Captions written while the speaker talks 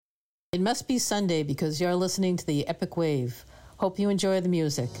It must be Sunday because you're listening to the Epic Wave. Hope you enjoy the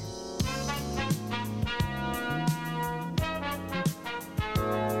music.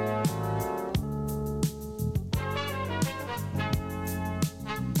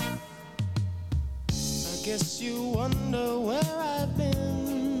 I guess you wonder where I've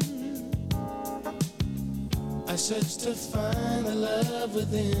been. I searched to find the love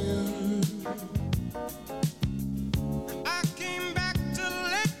within.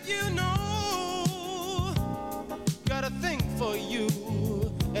 For you,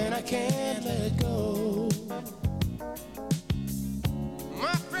 and I can't let go.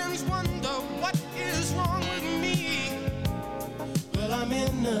 My friends wonder what is wrong with me. Well, I'm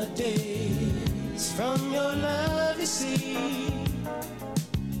in a daze from your love, you see.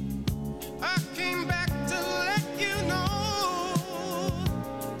 I came back to let you know.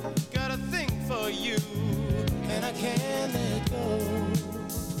 Got a thing for you, and I can't let go.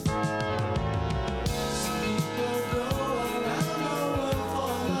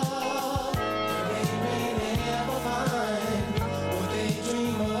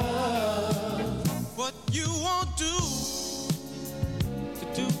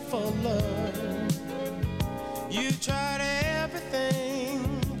 For love, you tried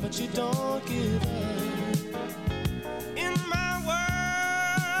everything, but you don't give up. In my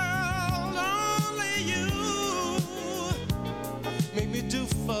world, only you make me do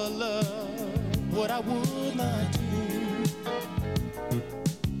for love what I would not do.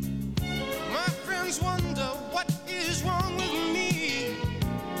 My friends wonder what is wrong with me.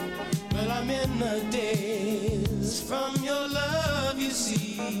 Well, I'm in a daze from your love, you see.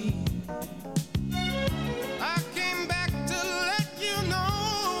 I came back to let you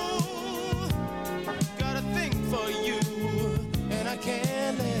know. Got a thing for you, and I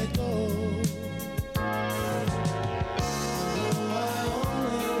can't let go. Oh, I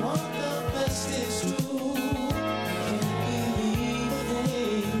only want the best, it's true. I can't believe the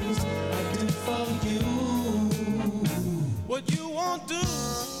things I do for you. What you won't do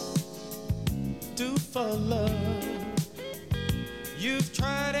for love. You've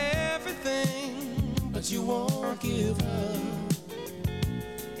tried everything, but you won't give up.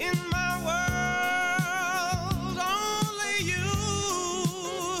 In my world, only you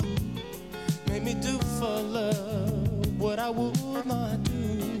make me do for love what I would not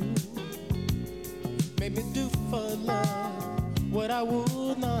do. Make me do for love what I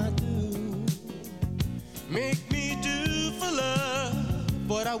would not do. Make me do for love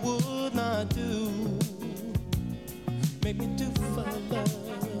what I would not do. Make me do for love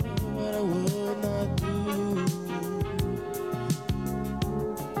what I would not do.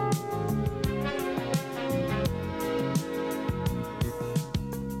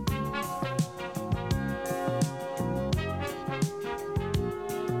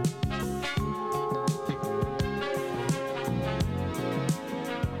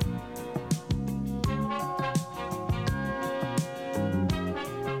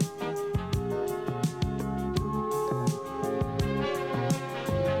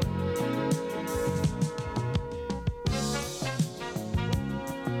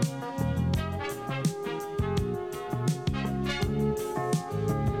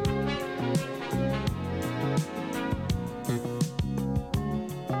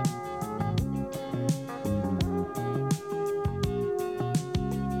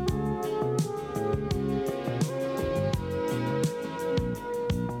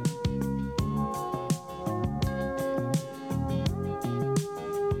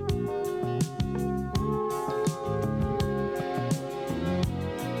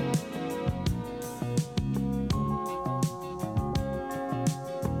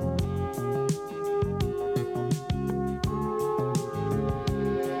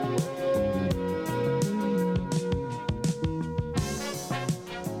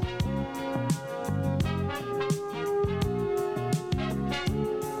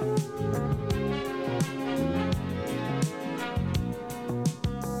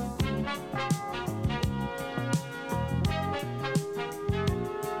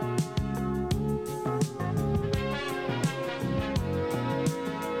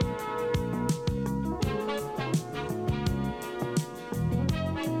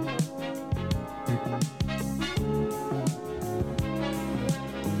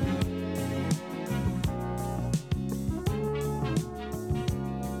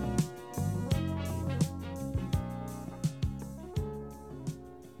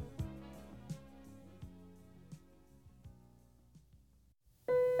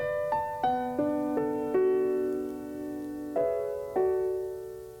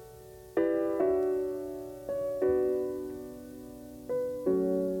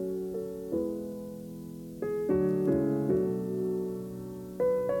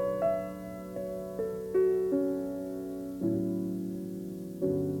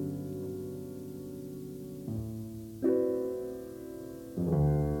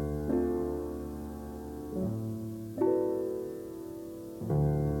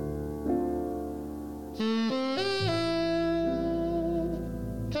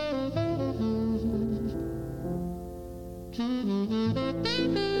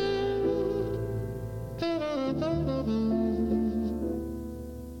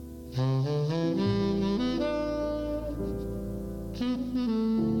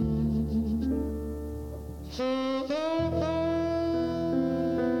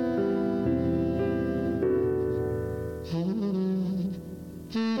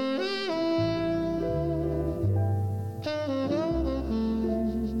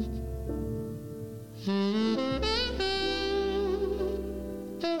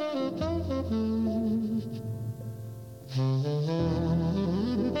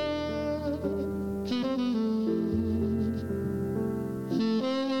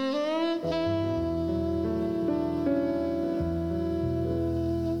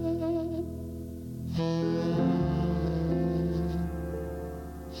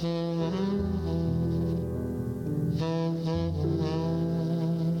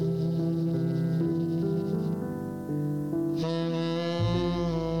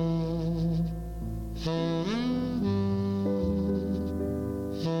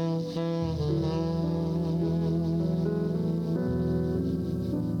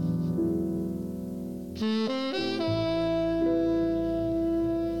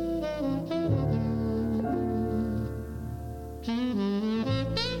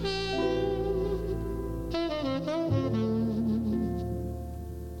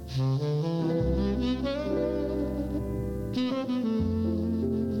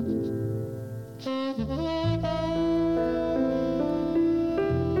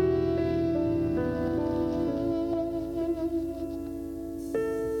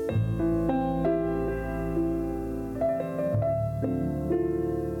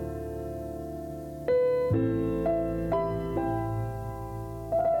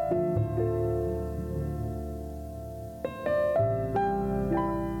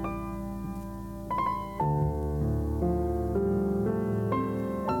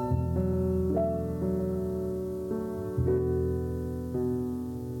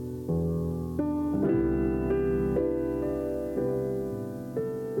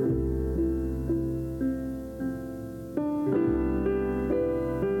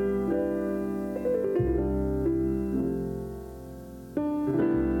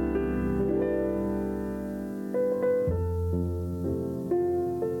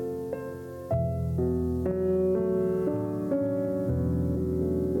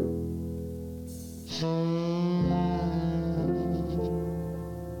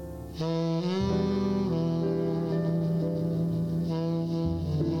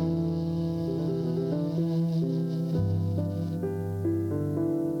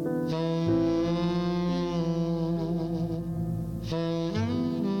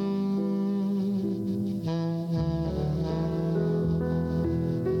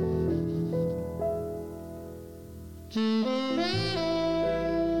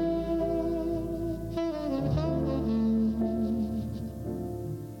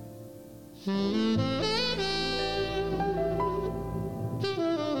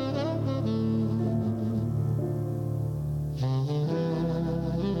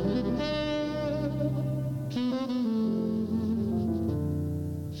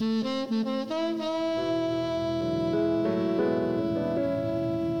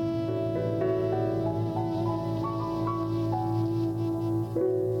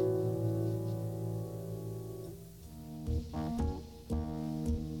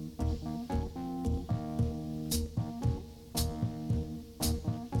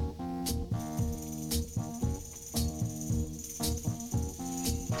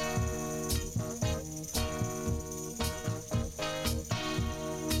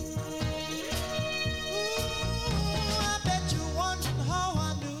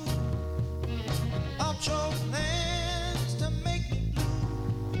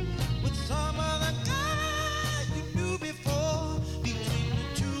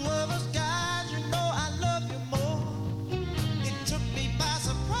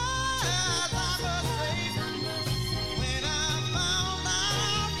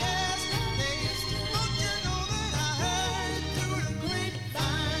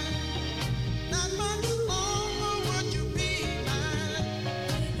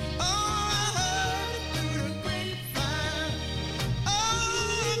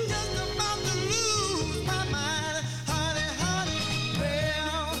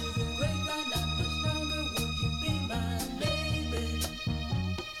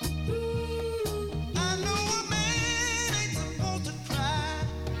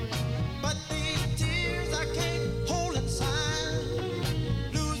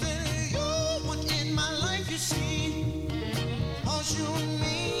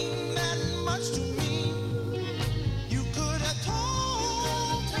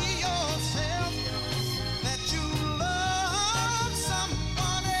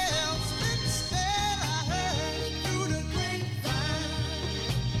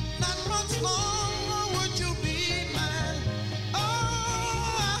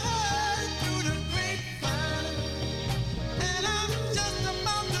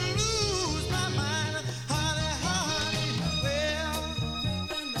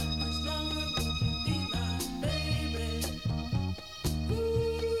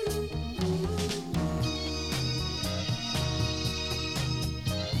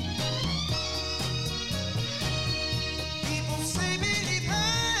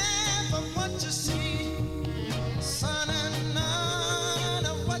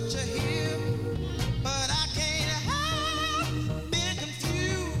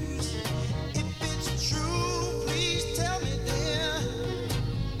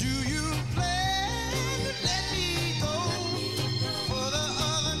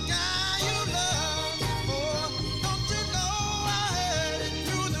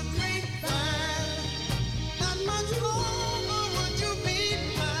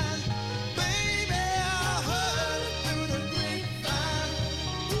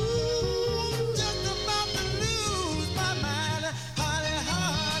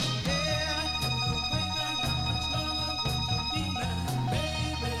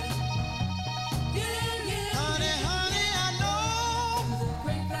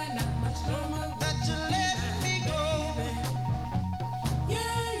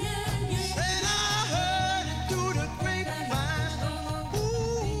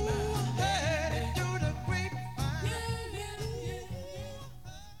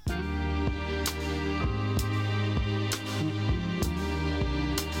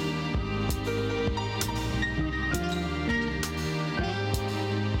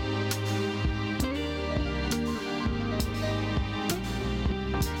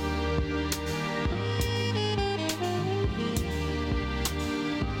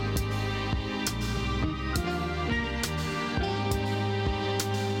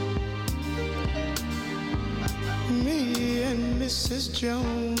 Mrs.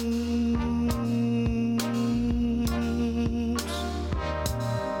 Jones,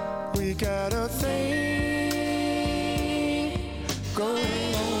 we got a thing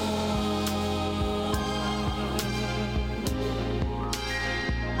going on.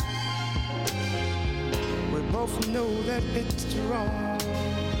 both know that it's wrong,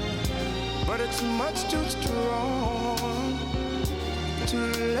 but it's much too strong to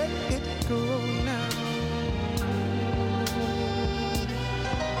let it go now.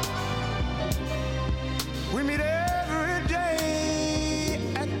 We meet every day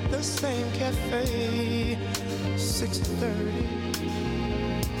at the same cafe, 6:30,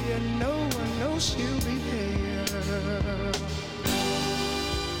 and no one knows she'll be there.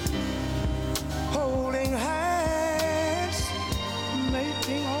 Holding hands,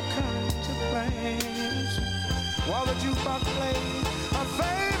 making all kinds of plans, while the jukebox plays our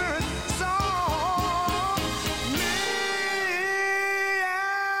favorite song. Me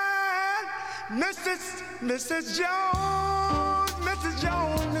and Mrs. Jones, Mrs.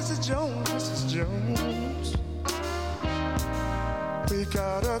 Jones, Mrs. Jones, Mrs. Jones. We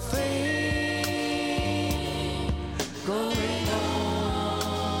got a thing going on.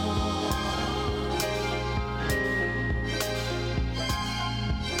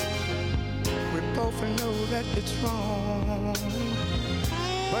 Both know that it's wrong,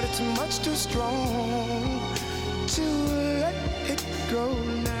 but it's much too strong to let it go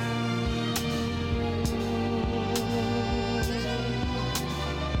now.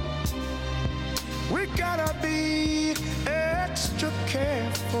 We gotta be extra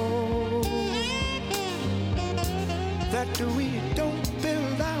careful that we don't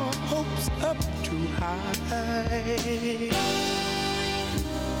build our hopes up too high,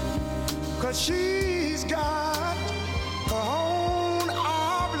 'cause she's got her own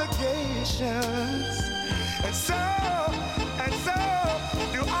obligations, and so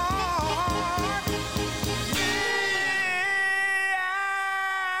do I. Me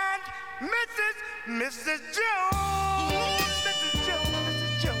and Mrs. Jones, Mrs. Jones,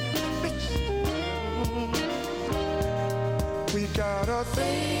 Mrs. Jones, Mrs. Jones. We got a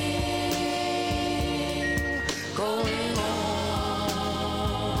thing going on.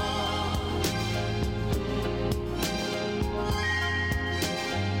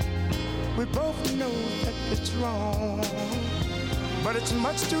 We both know that it's wrong, but it's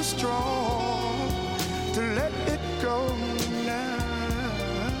much too strong to let it go now.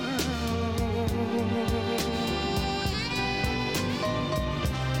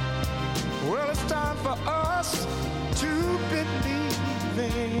 Well, it's time for us to believe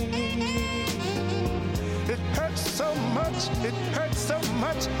it hurts so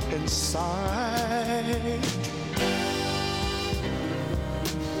much inside.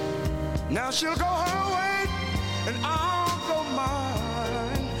 Now she'll go her way and I'll go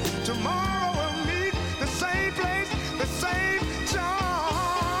mine. Tomorrow we'll meet the same place, the same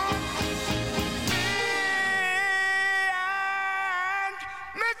time. Me and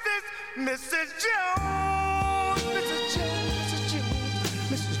Mrs. Jones, Mrs. Jones, Mrs. Jones,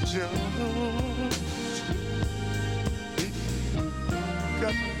 Mrs. Jones. We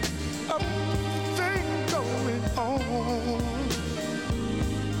got a thing going on.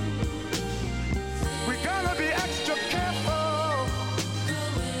 We gotta be extra careful.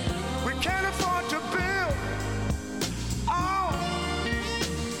 We can't afford to build our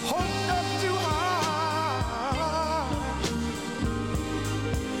hopes up too high.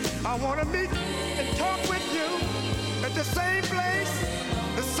 I wanna meet and talk with you at the same place,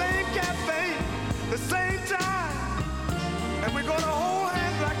 the same cafe, the same time. And we're gonna hold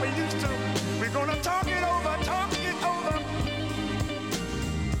hands like we used to. We're gonna talk it over, talk it over.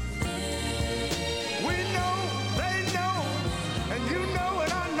 We know, they know, and you know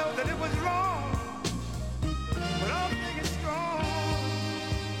and I know that it was wrong. But our thing is strong.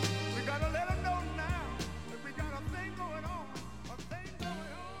 We gotta let them know now that we got a thing going on, a thing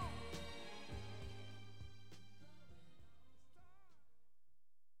going on.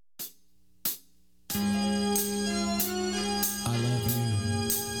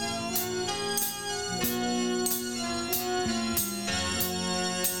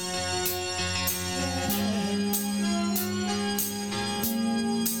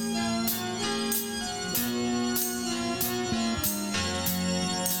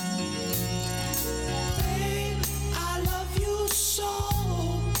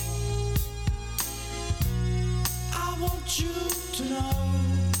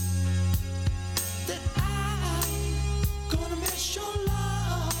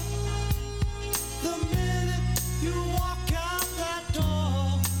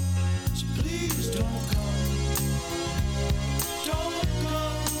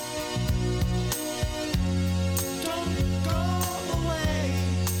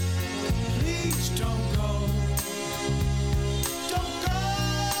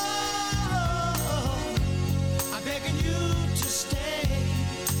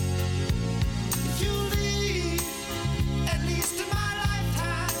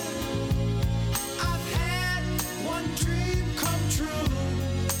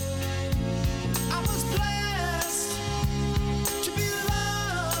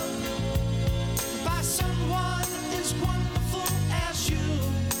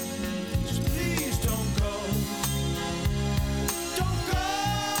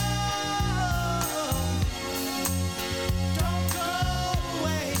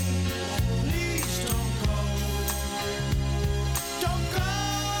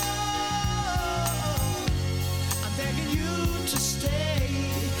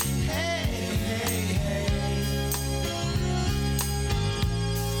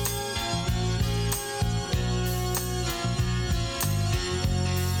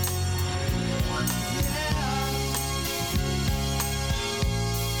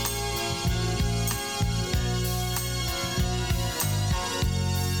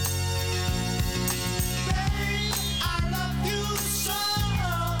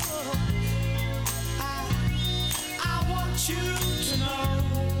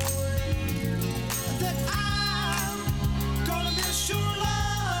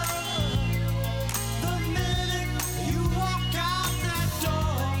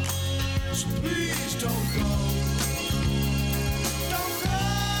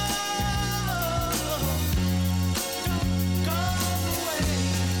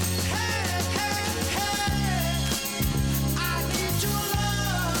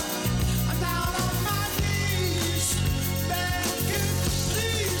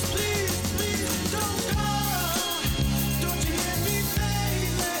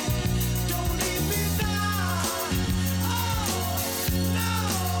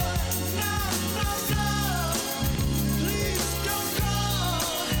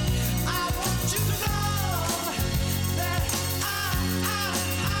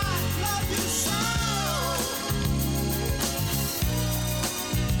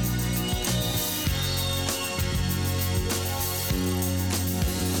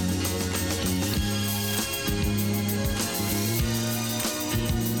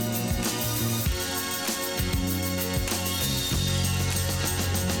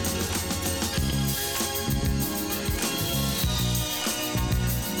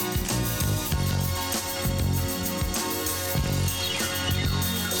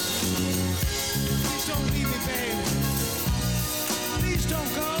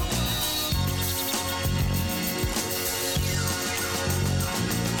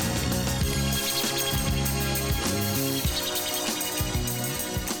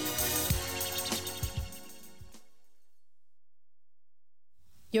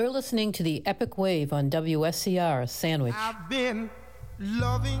 You're listening to the Epic Wave on WSCR Sandwich. I've been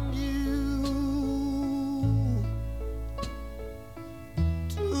loving you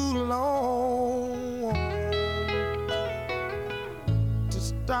too long to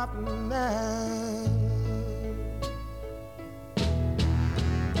stop now.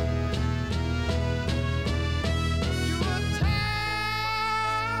 You were tired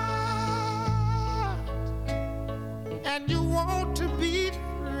and you want to be free.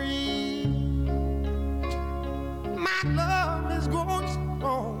 My love is growing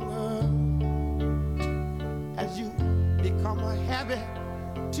stronger as you become a habit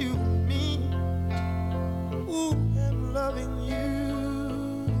to me. Ooh, I'm loving you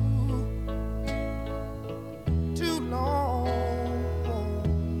too long.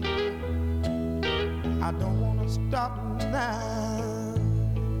 I don't want to stop now.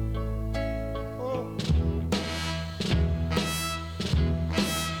 Oh.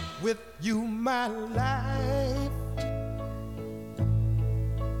 With you, my life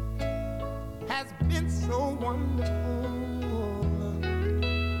has been so wonderful.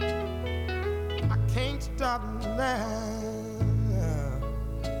 I can't stop now.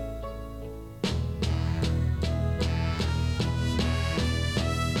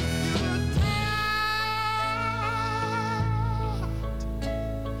 You're tired,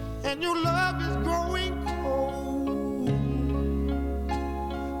 and your love is growing cold.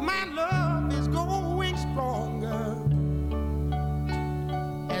 My love is growing stronger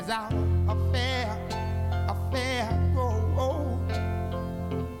as our affair grows.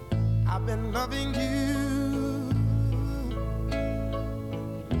 I've been loving you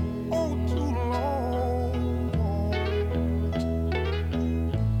oh too long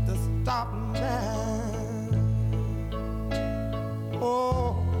to stop now.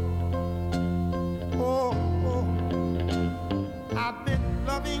 Oh, oh, oh. I've been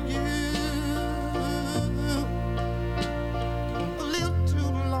loving you a little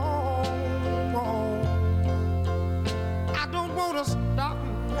too long. I don't want to stop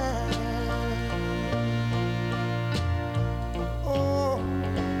now. Oh,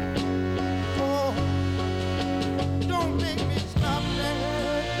 oh, don't make me stop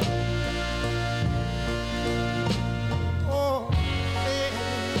now. Oh, baby,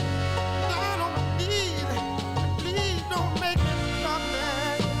 don't please don't make me stop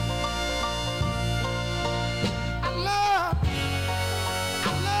now. I love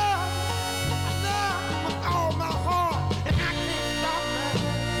with all my heart, and I can't stop now.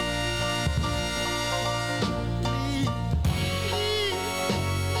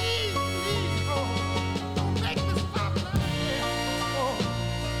 Please, oh, don't make me stop now. Oh,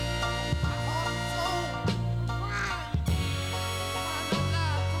 my heart and soul crying out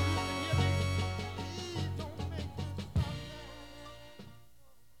loud so you can hear me. Please don't make me stop now.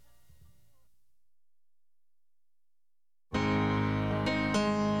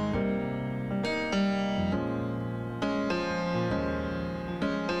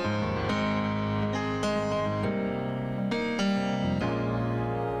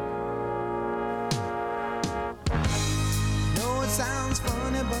 Know it sounds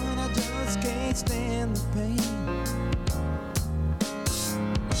funny, but I just can't stand the pain.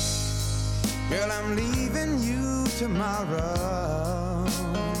 Girl, I'm leaving you tomorrow.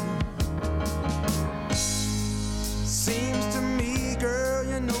 Seems to me, girl,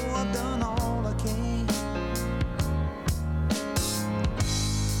 you know I've done all I can.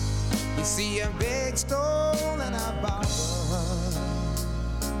 You see, I beg, stole, and I borrowed.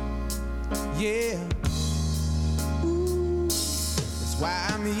 Yeah. That's why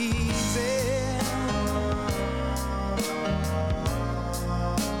I'm easy.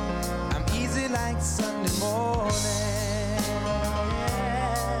 I'm easy like Sunday morning.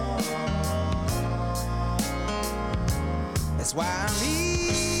 That's why I'm easy.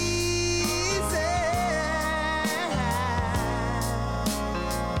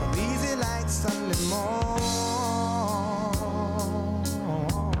 I'm easy like Sunday morning.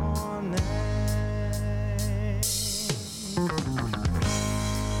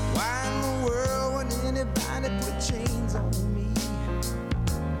 Why in the world would anybody put chains on me?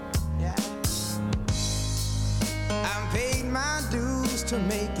 Yeah. I've paid my dues to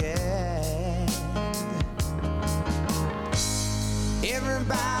make it.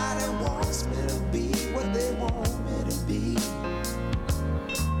 Everybody wants me to be what they want me to be.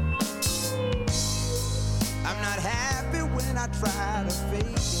 I'm not happy when I try to fake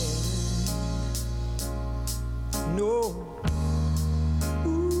it. No.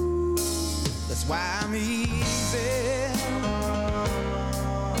 Ooh, that's why I'm easy.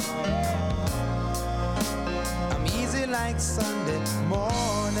 I'm easy like Sunday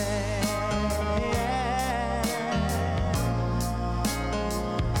morning.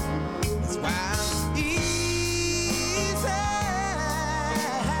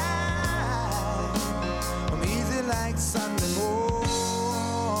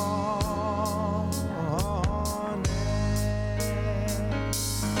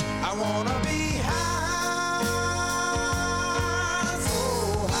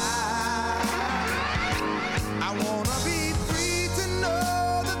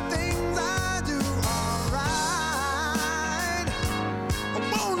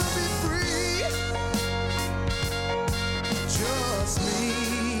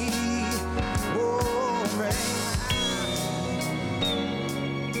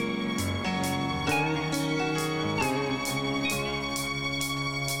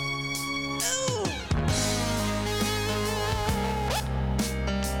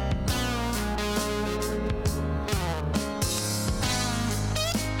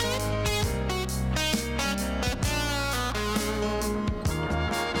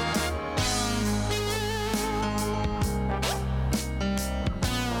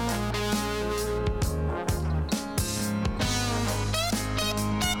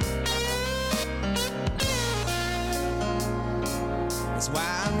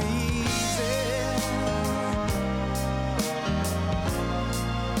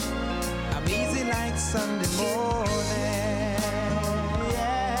 like Sunday morning.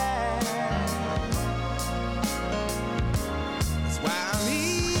 Yeah. That's why I'm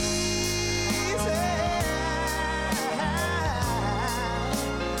easy.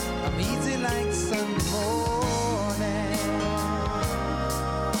 I'm easy like Sunday morning.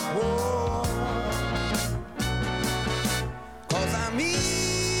 Whoa. 'Cause I'm easy.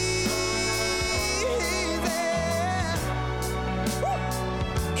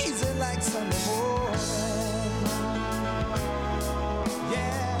 Like Sunday morning,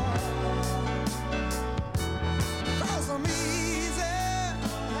 yeah. 'Cause I'm easy,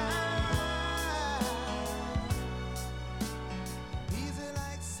 easy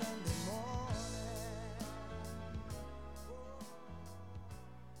like Sunday morning.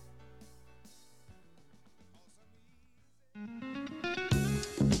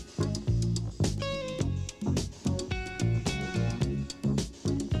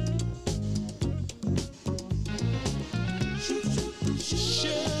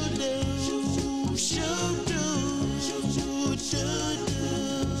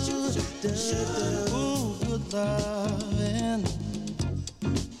 Ooh, good lovin'.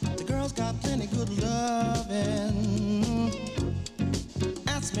 The girls got plenty good lovin'.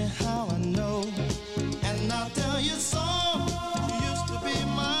 Ask me how I know, and I'll tell you so. She used to be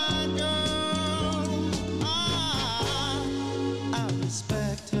my girl. I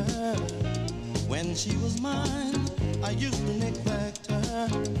respect her. When she was mine, I used to neglect her.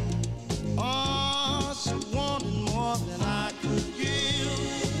 Oh, she wanted more than I could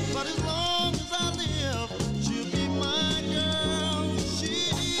give. But as long as I live, she'll be my girl.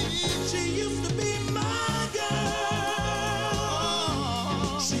 She used to be my girl.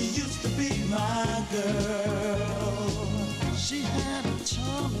 She used to be my girl. She had a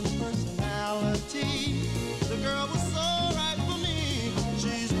charming personality. The girl was so right for me.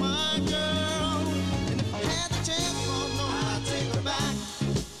 She's my girl. And if I had the chance, oh no, I'd take her back.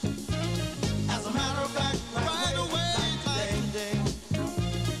 As a matter of fact, right away, like today.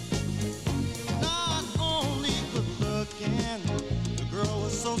 Not only good looking, the girl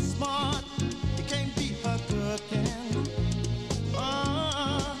was so smart, you can't beat her cooking.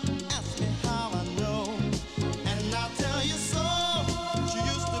 Ask me how I know, and I'll tell you so. She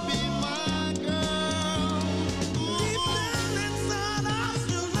used to be my girl. Deep down inside, I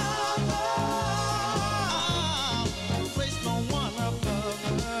still love her. I'll place no one above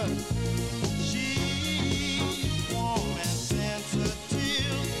her. She's warm and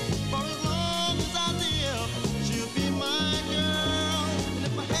sensitive. For as long as I live, she'll be my girl. And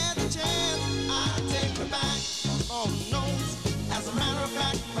if I had the chance, I'd take her back. Oh no, as a matter of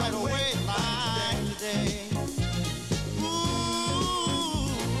fact, right away, like today. Ooh,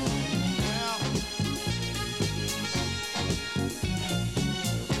 well.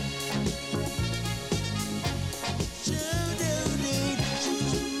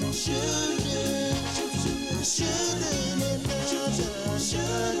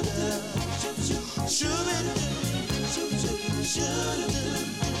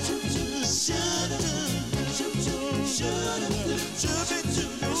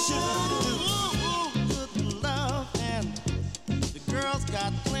 Good love, and the girls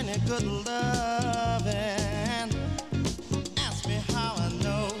got plenty good love, and ask me how I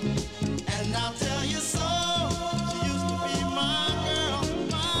know, and I'll tell you so. She used to be my girl,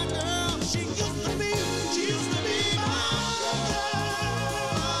 my girl. She used to be my girl.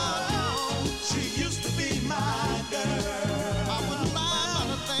 She used to be my girl. I wouldn't lie about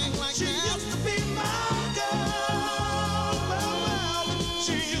a thing like that. She used to be my girl. Well,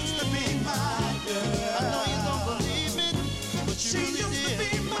 she used to be my girl. I know you don't believe it, but she really used to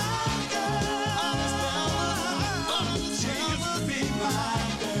be my girl. Honest fellas, she used to be my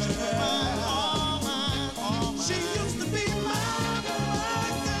girl. All mine. She used to be my girl.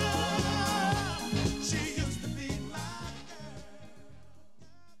 She used to be my girl.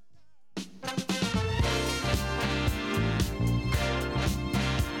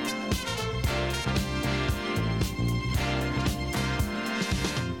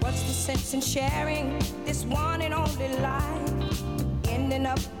 What's the sense in sharing this one and only life? Ending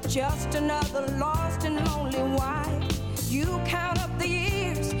up just another lost and lonely wife. You count up the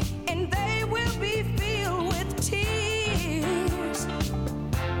years and they will be filled with tears.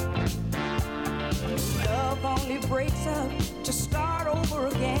 Love only breaks up to start over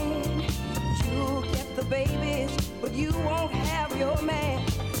again. You'll get the babies, but you won't have your man.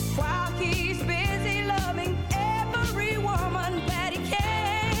 While he's busy loving every woman that he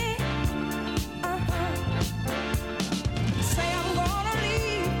can. Say I'm gonna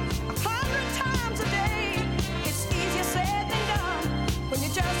leave 100 times a day. It's easier said than done when you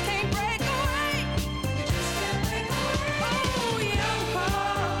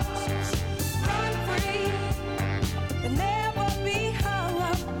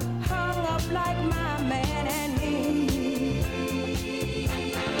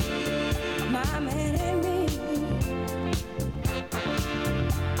my man and me.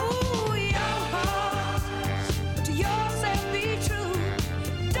 Ooh, young heart, to yourself be true.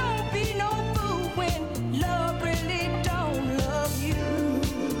 Don't be no fool when love really don't love you.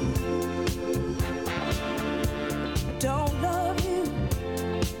 Don't love you.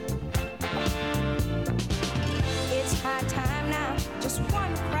 It's high time now, just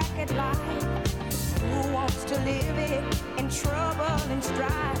one crack at life. Who wants to live it in trouble and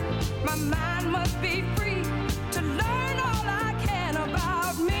strife? My mind must be free to learn all I can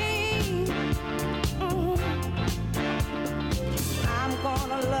about me. I'm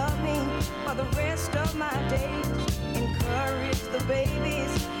gonna love me for the rest of my days. Encourage the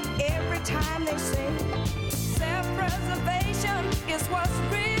babies every time they say self-preservation is what's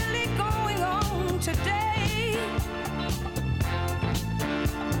really going on today.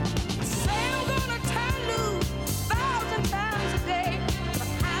 Say I'm gonna turn loose 1,000 times a day, but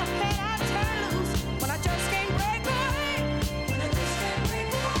how can I turn loose when I just can't break away?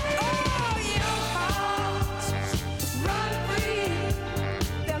 Oh, young hearts, run free.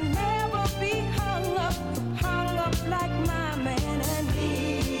 They'll never be hung up like my man and me.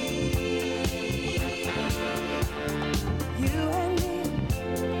 You and me.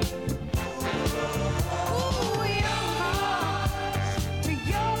 Ooh, young hearts, to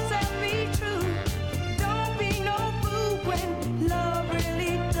yourself be true. Don't be no fool when love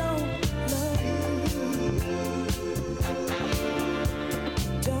really don't love you.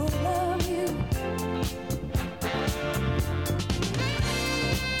 Don't love you.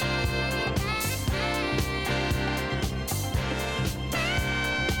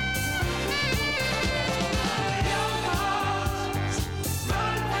 Young hearts,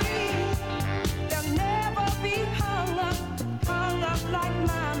 run free. They'll never be hung up like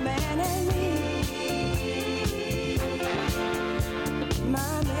my man and me.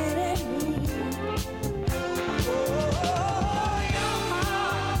 My man and me. Oh, young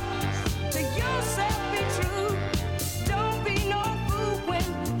hearts, to yourself be true. Don't be no fool when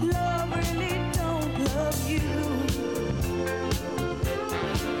love really don't love you.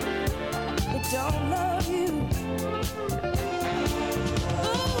 It don't love you.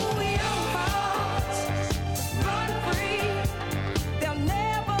 Ooh, young hearts, run free. They'll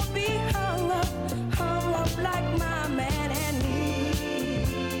never be hung up like my man and me.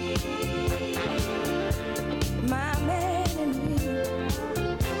 My man and me.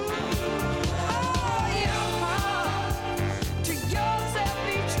 Oh, young heart, to yourself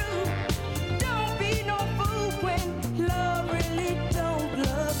be true. Don't be no fool when love really don't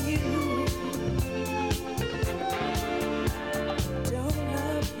love you. Don't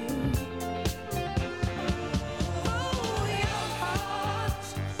love you. Oh, young hearts,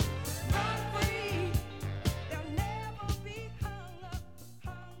 run free. They'll never be hung up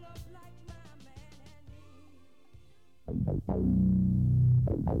like my man and me.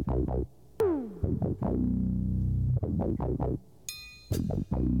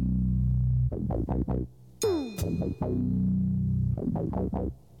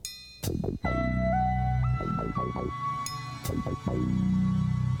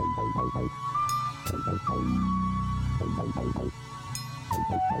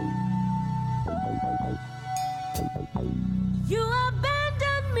 You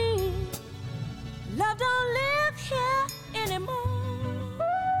abandoned me. Love don't live here anymore.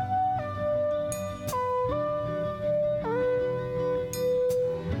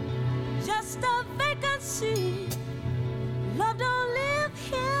 Just a vacancy. Love don't live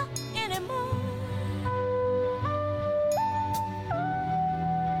here anymore.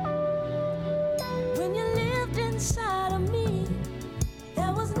 When you lived inside of me,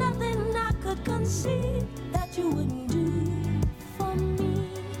 there was nothing I could conceive that you wouldn't do for me.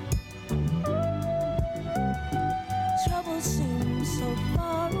 Trouble seems so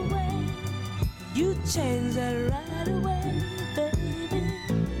far away. You changed that right away, baby.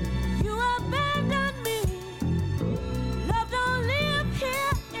 You abandoned me. Love don't live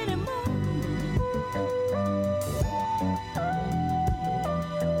here anymore.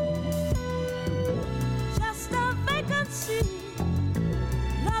 Just a vacancy.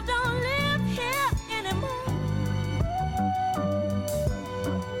 Love don't live here anymore.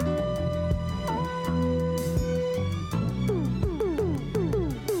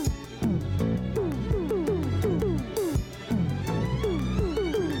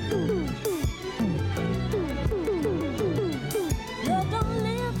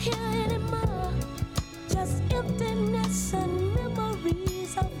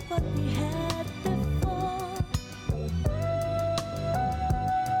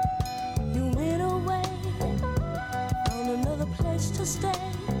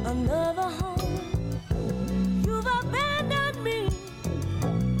 another home. You've abandoned me.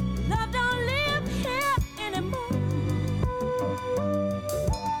 Love don't live here anymore.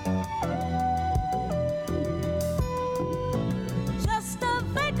 Just a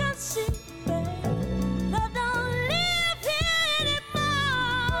vacancy, babe. Love don't live here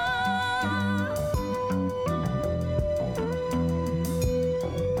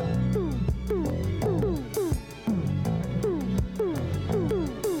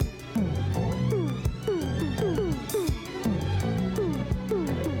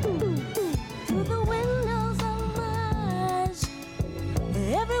through the windows of my eyes,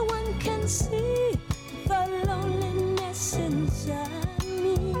 everyone can see the loneliness inside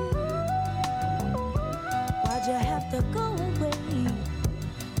me. Why'd you have to go away?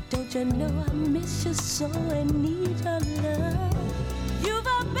 Don't you know I miss you so and need your love? You've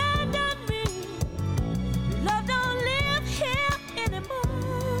abandoned me. Love don't live here anymore.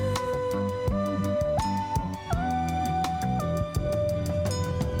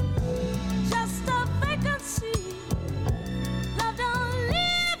 Just a vacancy. Love don't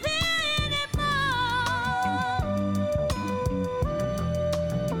live here anymore.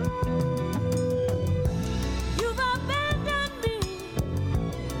 You've abandoned me.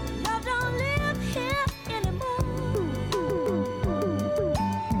 Love don't live here anymore.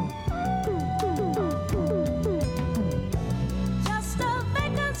 Just a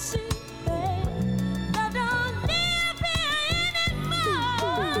vacancy, babe. Love don't live here anymore.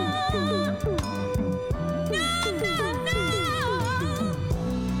 No, no, no.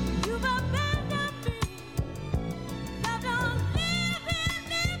 You've abandoned me. Love don't live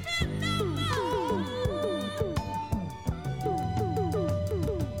here no more.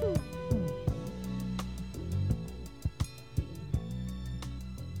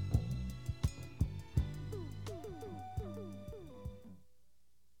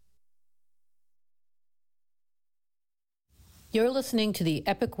 You're listening to the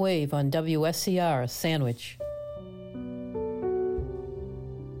Epic Wave on WSCR Sandwich.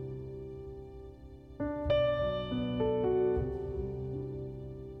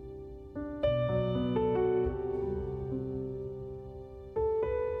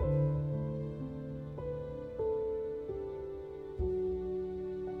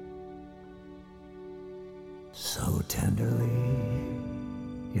 So tenderly,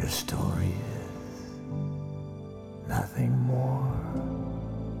 your story is nothing more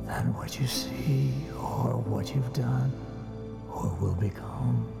than what you see or what you've done or will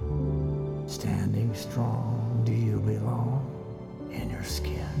become. Standing strong, do you belong in your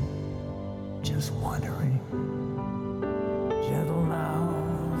skin? Just wondering. Gentle now,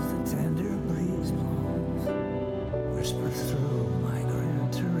 the tender breeze blows, whispers through my Gran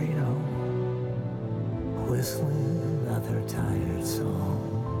Torino, whistling another tired song.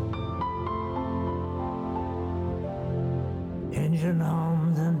 Engine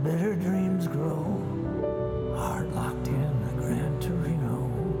hums and bitter dreams grow, heart locked in a Gran Torino.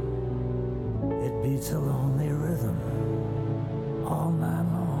 It beats a lonely rhythm all night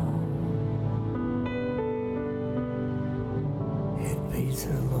long. It beats a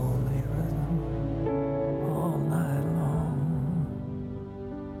lonely rhythm all night long.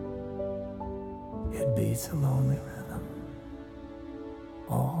 It beats a lonely rhythm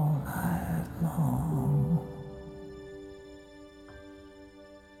all night long.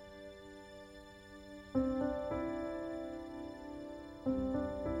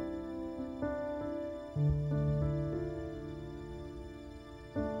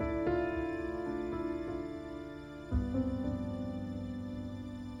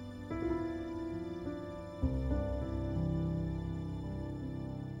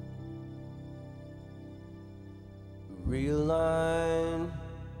 Realign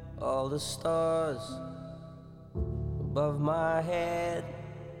all the stars above my head.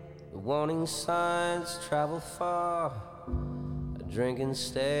 The warning signs travel far. I drink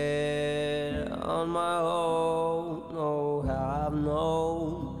instead on my own. Oh, how I've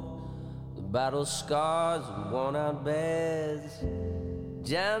known the battle scars and worn out beds.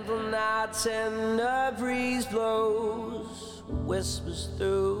 Gentle nights and a breeze blows, whispers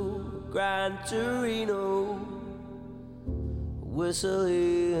through Gran Torino,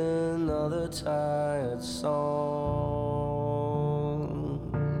 whistling another tired song.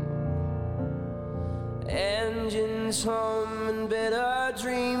 Engines hum and bitter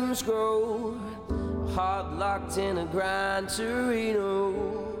dreams grow, heart locked in a Gran Torino,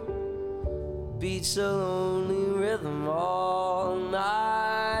 beats a lonely rhythm all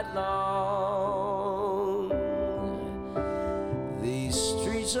night long. These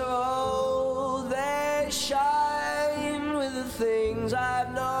streets are old, they shine with the things I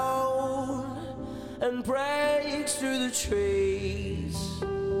I've known and breaks through the trees.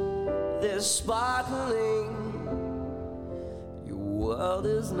 They're sparkling. Your world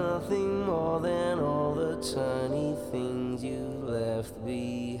is nothing more than all the tiny things you left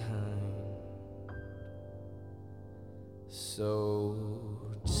behind. So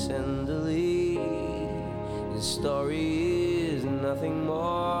tenderly, this story is nothing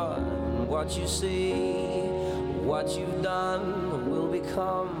more than what you see, what you've done or will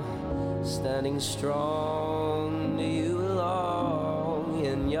become, standing strong to you along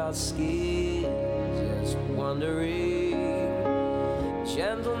in your skin, just wondering.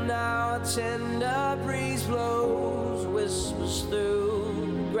 Gentle now, a tender breeze blows, whispers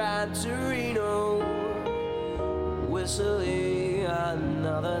through Gran Torino, whistling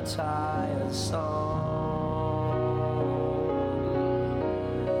another tired song.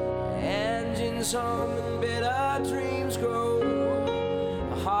 Engines hum and bitter dreams grow,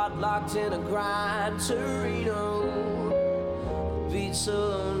 a heart locked in a Gran Torino, beats a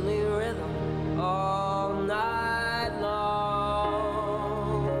lonely rhythm all night long.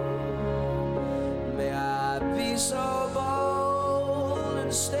 May I be so bold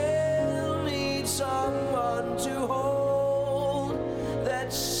and still need someone to hold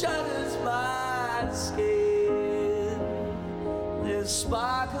that shudders my skin. This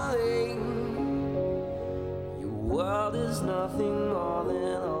sparkling, your world is nothing more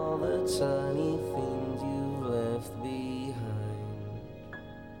than all the tiny things you've left behind.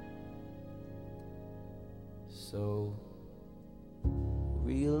 So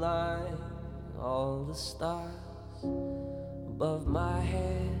realign all the stars above my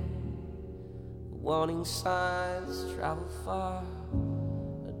head. Warning signs travel far.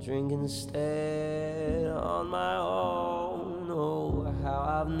 A drink instead on my own. Oh, how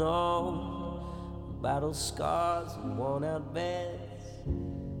I've known battle scars and worn out beds.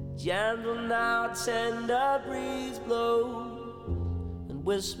 Gentle now, tender breeze blows and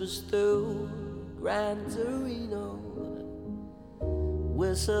whispers through Gran Torino,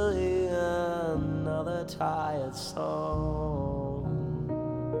 whistling another tired song.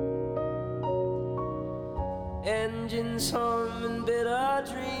 Engines hum and bitter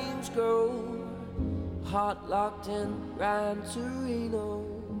dreams grow, heart locked in Gran Torino,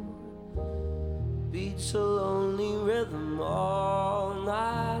 beats a lonely rhythm all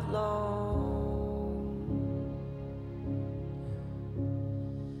night long.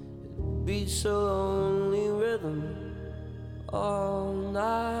 It beats a lonely rhythm all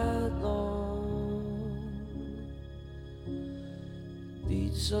night long.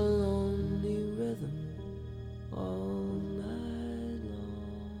 Beats a lonely rhythm all night long.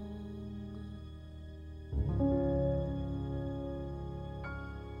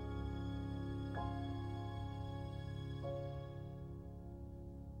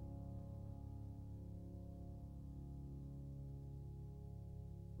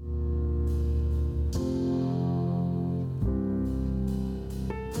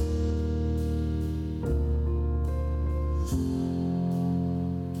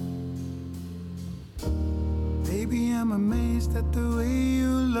 Baby, I'm amazed at the way you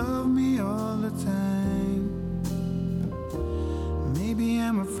love me all the time. Maybe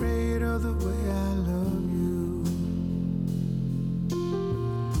I'm afraid of the way I love you.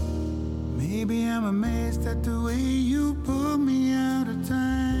 Maybe I'm amazed at the way you pull me out of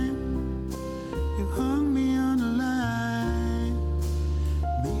time. You hung me on the line.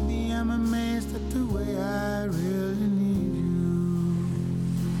 Maybe I'm amazed at the way I really need you.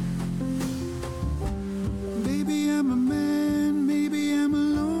 Maybe I'm a man, maybe I'm a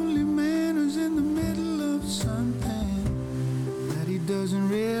lonely man who's in the middle of something that he doesn't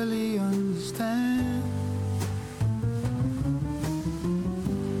really understand.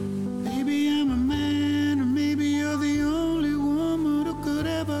 Maybe I'm a man, or maybe you're the only woman who could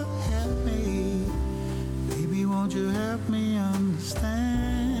ever help me. Baby, won't you help me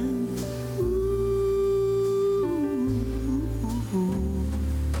understand?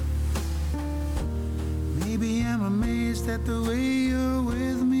 Maybe I'm amazed at the way you're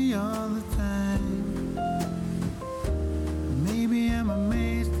with me all the time. Maybe I'm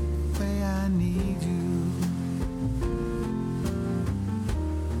amazed at the way I need you.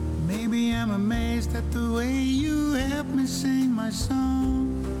 Maybe I'm amazed at the way you help me sing my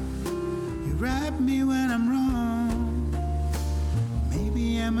song. You right me when I'm wrong.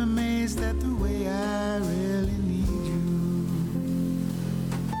 Maybe I'm amazed at the way I really need you.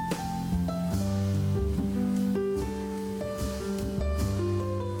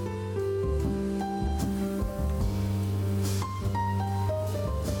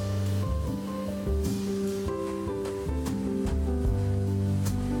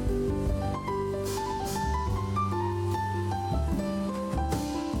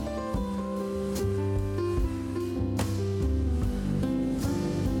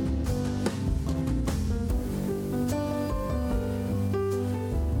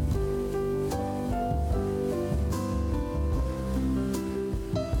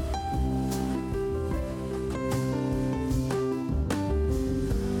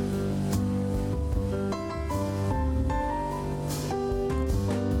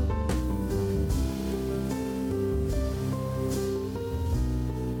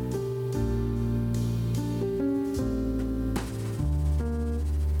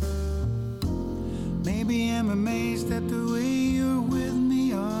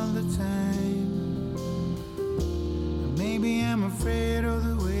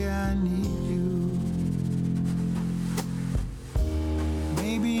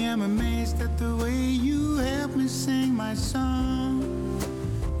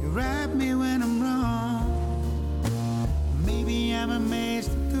 help me when I'm wrong. Maybe I'm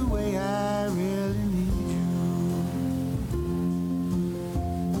amazed at the way I really need you.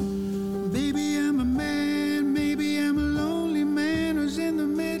 Baby, I'm a man, maybe I'm a lonely man who's in the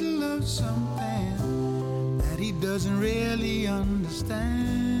middle of something that he doesn't really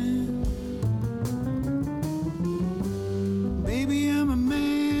understand. Baby, I'm a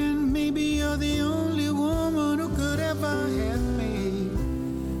man, maybe you're the only woman who could ever help me.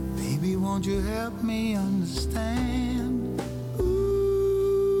 Baby, won't you help me understand? Ooh.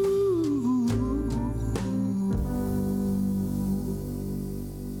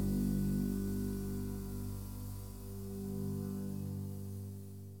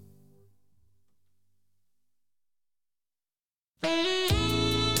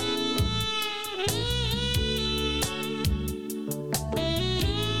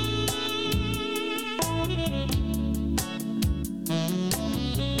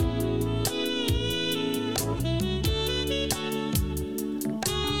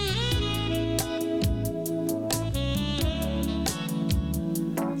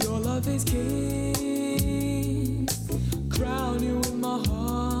 Your love is king. Crown you in my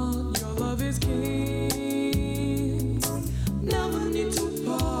heart. Your love is king. Never need to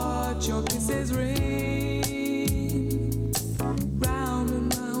part. Your kisses ring. Round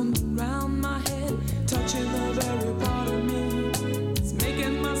and round and round my head, touching the very part of me. It's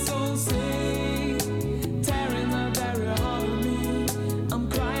making my soul sing, tearing the very heart of me. I'm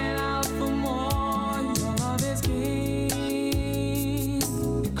crying out for more. Your love is king.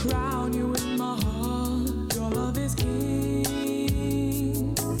 Crown you in my heart. Your love is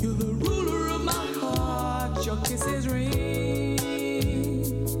king. You're the ruler of my heart. Your kisses ring.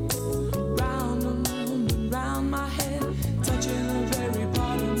 Round and round and round my head, touching the very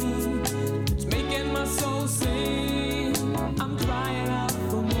part of me. It's making my soul sing. I'm crying out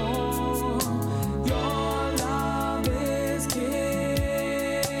for more. Your love is king.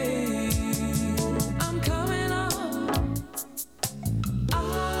 I'm coming up.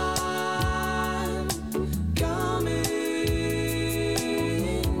 I'm coming.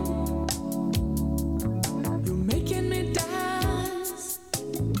 You're making me dance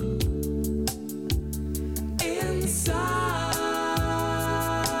inside.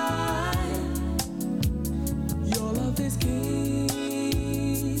 Your love is king.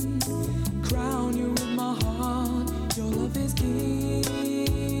 Crown you with my heart. Your love is king.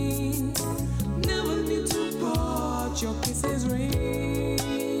 Never need to part. Your kisses ring.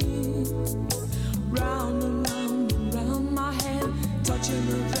 Round and round and round my head, touching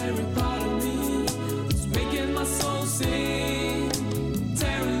the very part of me. It's making my soul sing,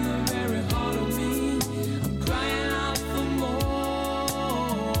 tearing the very heart of me. I'm crying out for more.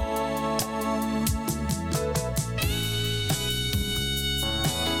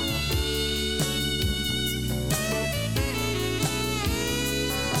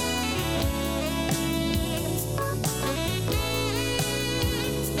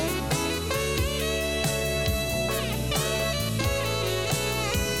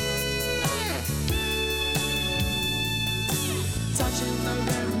 Touching the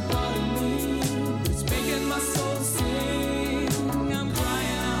very part of me, it's making my soul sing. I'm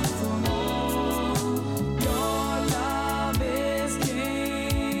crying out for more. Your love is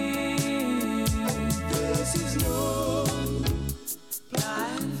king. This is no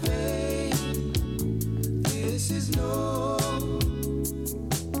blind faith. This is no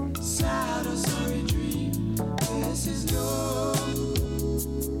sad or sorry dream. This is no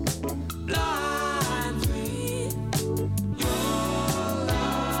blind faith.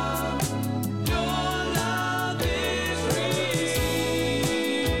 Your love is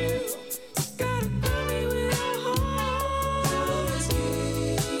real. Gotta fill me with your heart. Your love is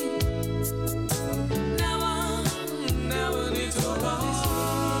king. Never need to part.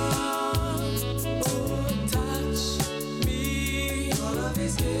 Oh, touch me. Your love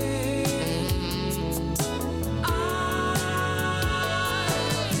is king.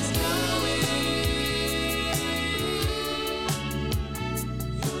 It's coming.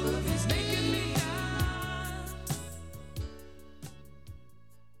 Your love is making me dance.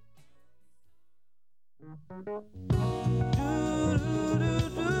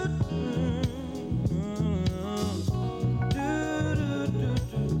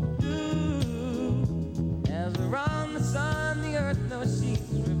 As around the sun, the earth knows she's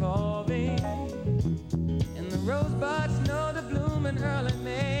revolving, and the rosebuds know to bloom in early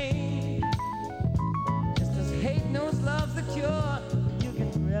May. Just as hate knows love's the cure, you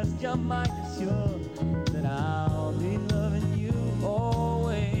can rest your mind assured that I'll be loving you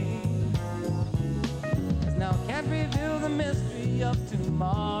always. 'Cause now I can't reveal the mystery of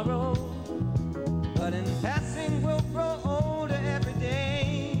tomorrow, but in passing we'll grow older every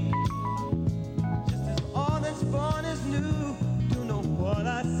day. Just as all that's born is new, do know what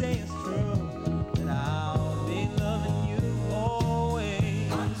I say is true, that I'll be loving you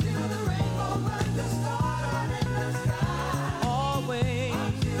always. Until the rainbow burns the star in the sky. Always.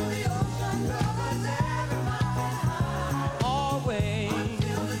 Until the ocean covers every mountain high. Always.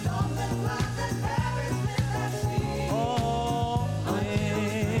 Until the dolphin flies and Paris in the sea. Always.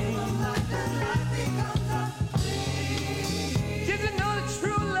 Did you know that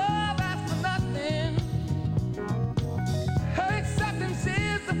true love asks for nothing? Her acceptance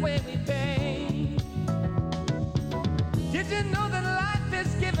is the way we pay. Did you know that life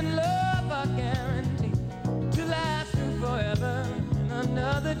is giving love a guarantee to last through forever in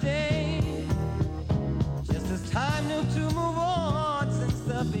another day? Just as time knew to move on since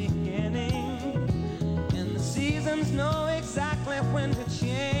the beginning, and the seasons know exactly when to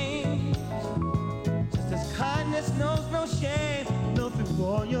change. Just as kindness knows no shame, know through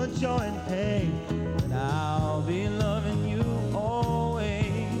all your joy and pain, that I'll be loving you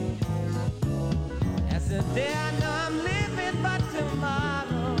always. As the day I know I'm living, but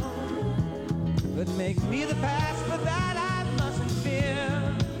tomorrow could make me the past, but that I mustn't fear.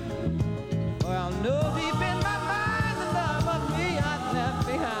 For I'll know deep in my mind the love of me I've left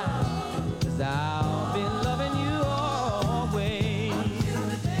behind, 'cause I'll be loving you always. Until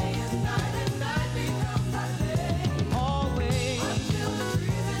the day is night and night becomes a day. Always. Until the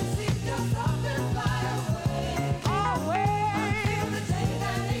trees and seas just often fly away. Always. Until the day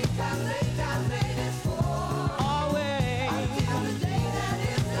that ain't come late, God made it for. Always. Until the day that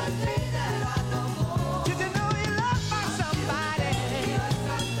is the day that I know more. Did you know you loved by somebody? Yes,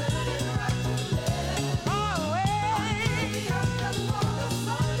 I stood in the right to live. Always. Just before the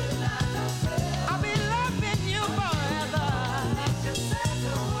sun is not to set. I'll be loving you forever. Nature says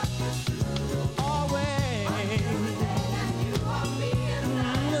to what is true. Always. Until the day that you are me and I.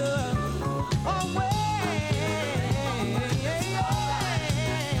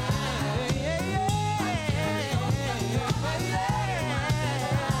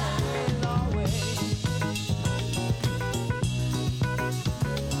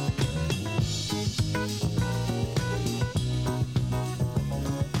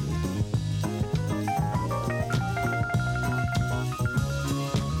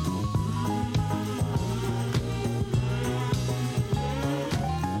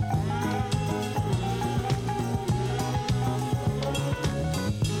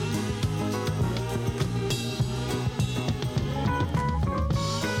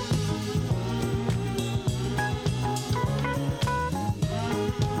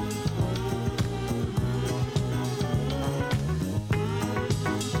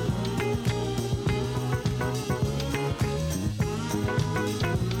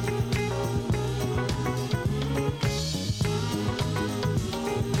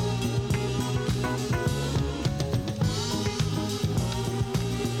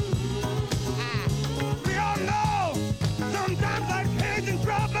 We all know sometimes life hands in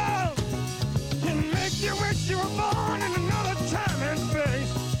trouble can make you wish you were born in another time and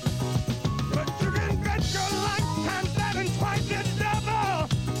space. But you can bet your lifetime's having twice its double.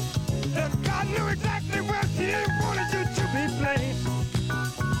 That God knew exactly where He wanted you to be placed.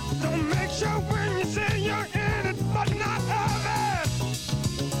 So make sure when you say you're in it, but not of it,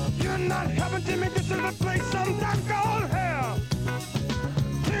 you're not helping to make this a place sometimes called hell.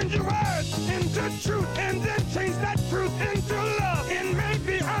 Change your words into truth and then change that truth into love. And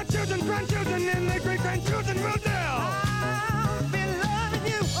maybe our children, grandchildren, and their great-grandchildren will tell. I'll be loving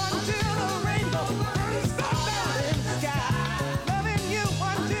you until the rainbow burns the down in the sky. Loving you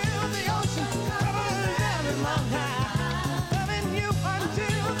until the ocean covers every mountain high. Loving you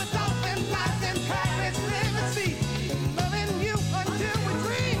until the dolphin flies in Paris in the sea. Loving you until we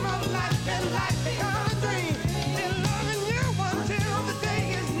dream of life and life becomes a dream. And loving you until the day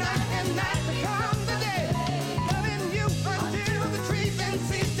is night and night becomes the day.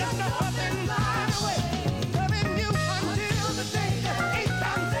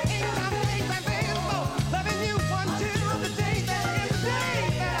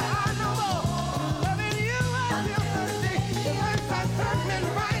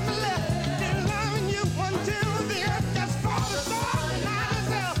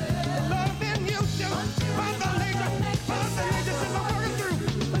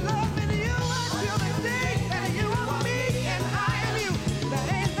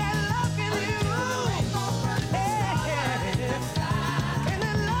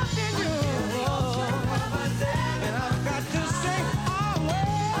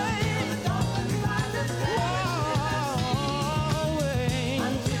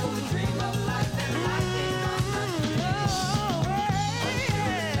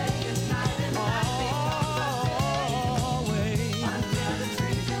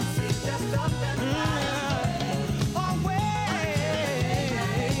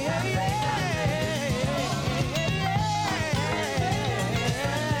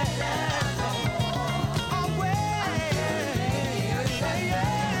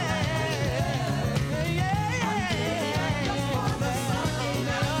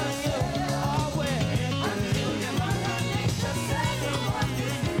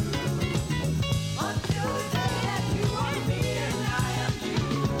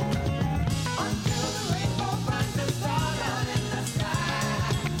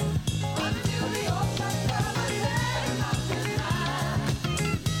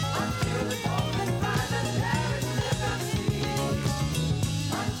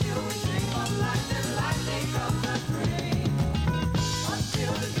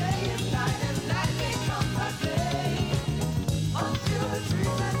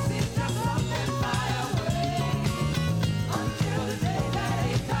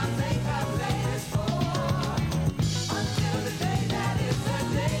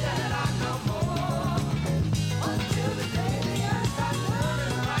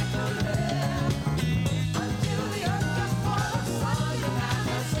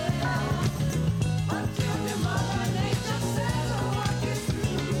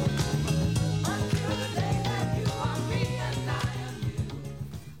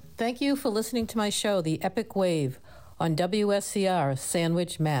 Thank you for listening to my show, The Epic Wave, on WSCR,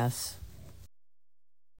 Sandwich, Mass.